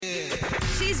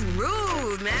She's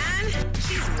rude, man.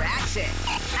 She's ratchet.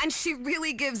 And she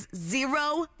really gives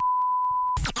zero.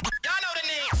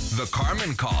 The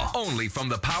Carmen Call, only from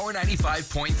the Power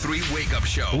 95.3 Wake Up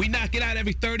Show. We knock it out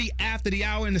every 30 after the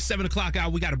hour. In the 7 o'clock hour,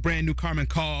 we got a brand new Carmen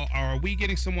Call. Are we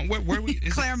getting someone? Where are we?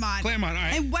 Claremont. Claremont, all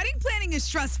right. And wedding planning is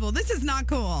stressful. This is not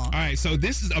cool. All right, so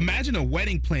imagine a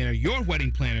wedding planner, your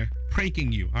wedding planner,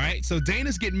 pranking you, all right? So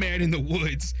Dana's getting married in the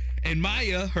woods, and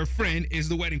Maya, her friend, is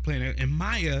the wedding planner, and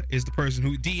Maya is the person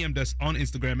who DM'd us on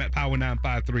Instagram at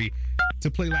Power953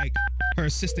 to play like her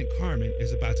assistant Carmen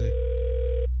is about to...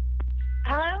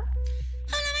 Hello?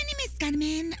 Hello, my name is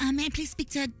Carmen. May I please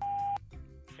speak to...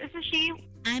 This is she.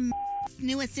 I'm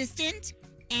new assistant.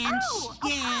 And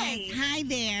yes, hi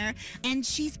there. And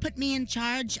she's put me in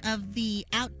charge of the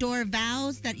outdoor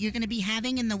vows that you're going to be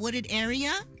having in the wooded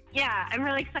area. Yeah, I'm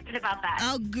really excited about that.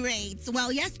 Oh, great.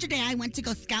 Well, yesterday I went to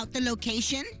go scout the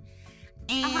location.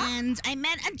 And I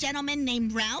met a gentleman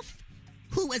named Ralph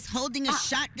who was holding a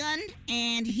shotgun.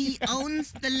 And he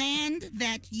owns the land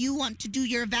that you want to do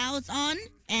your vows on.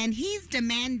 And he's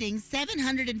demanding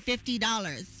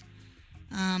 $750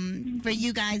 for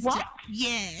you guys What? to...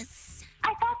 Yes.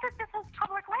 I thought that this was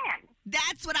public land.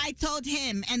 That's what I told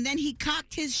him. And then he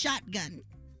cocked his shotgun.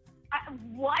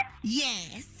 What?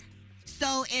 Yes.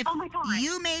 So if Oh my God.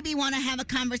 you maybe want to have a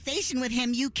conversation with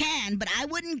him, you can. But I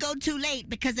wouldn't go too late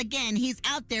because, again, he's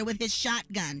out there with his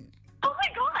shotgun. Oh my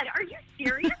God, are you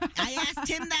serious? I asked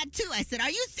him that, too. I said, are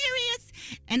you serious?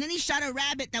 And then he shot a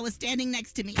rabbit that was standing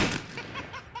next to me.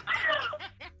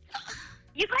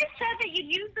 You guys said that you'd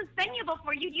use this venue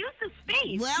before. You'd use the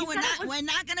space. Well, You we're said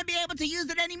not going to be able to use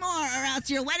it anymore, or else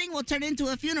your wedding will turn into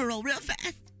a funeral real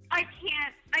fast. I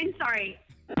can't. I'm sorry.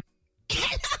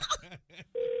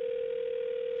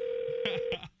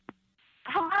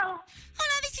 Hello?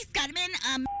 Hello, this is Carmen,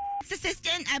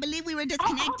 assistant. I believe we were Oh,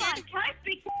 hold on. disconnected. Can I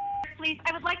speak to please?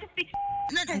 I would like to speak to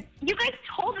No. You guys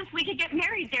told us we could get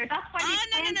married there. That's why we Oh,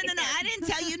 planned no. it there. I didn't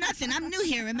tell you nothing. I'm new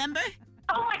here, remember?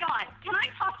 Oh my God. Can I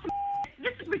talk to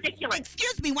This is ridiculous.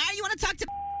 Excuse me, why do you want to talk to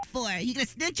for? You gonna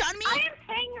snitch on me? I am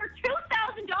paying her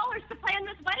 $2,000 to plan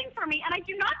this wedding for me, and I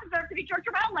do not deserve to be jerked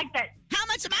around like this. How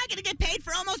much am I gonna get paid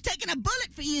for almost taking a bullet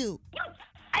for you?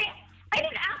 I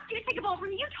didn't ask you to take a bullet for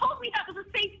me. You told me that was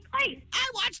a safe place. I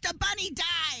watched a bunny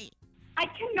die, I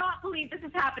cannot believe this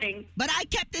is happening. but I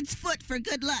kept its foot for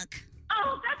good luck.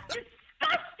 Oh, that's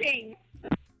disgusting.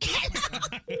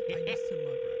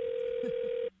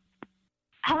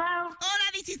 Hello?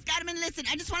 Hola, this is Carmen. Listen,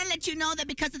 I just want to let you know that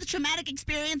because of the traumatic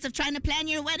experience of trying to plan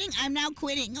your wedding, I'm now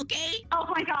quitting, okay? Oh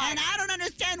my God. And I don't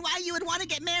understand why you would want to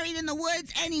get married in the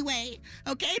woods anyway,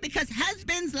 okay? Because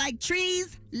husbands like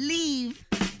trees leave.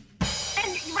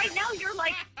 And right now you're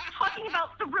like talking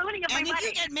about the ruining of And my if wedding.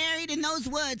 you get married in those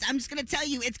woods, I'm just going to tell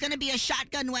you, it's going to be a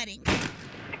shotgun wedding. I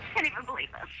can't even believe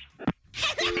this.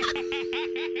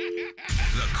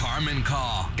 The Carmen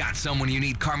Call. Got someone you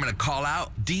need Carmen to call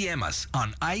out? DM us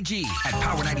on IG at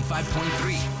Power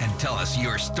 95.3 and tell us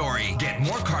your story. Get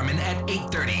more Carmen at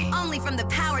 8:30. Only from the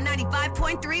Power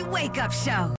 95.3 Wake Up Show.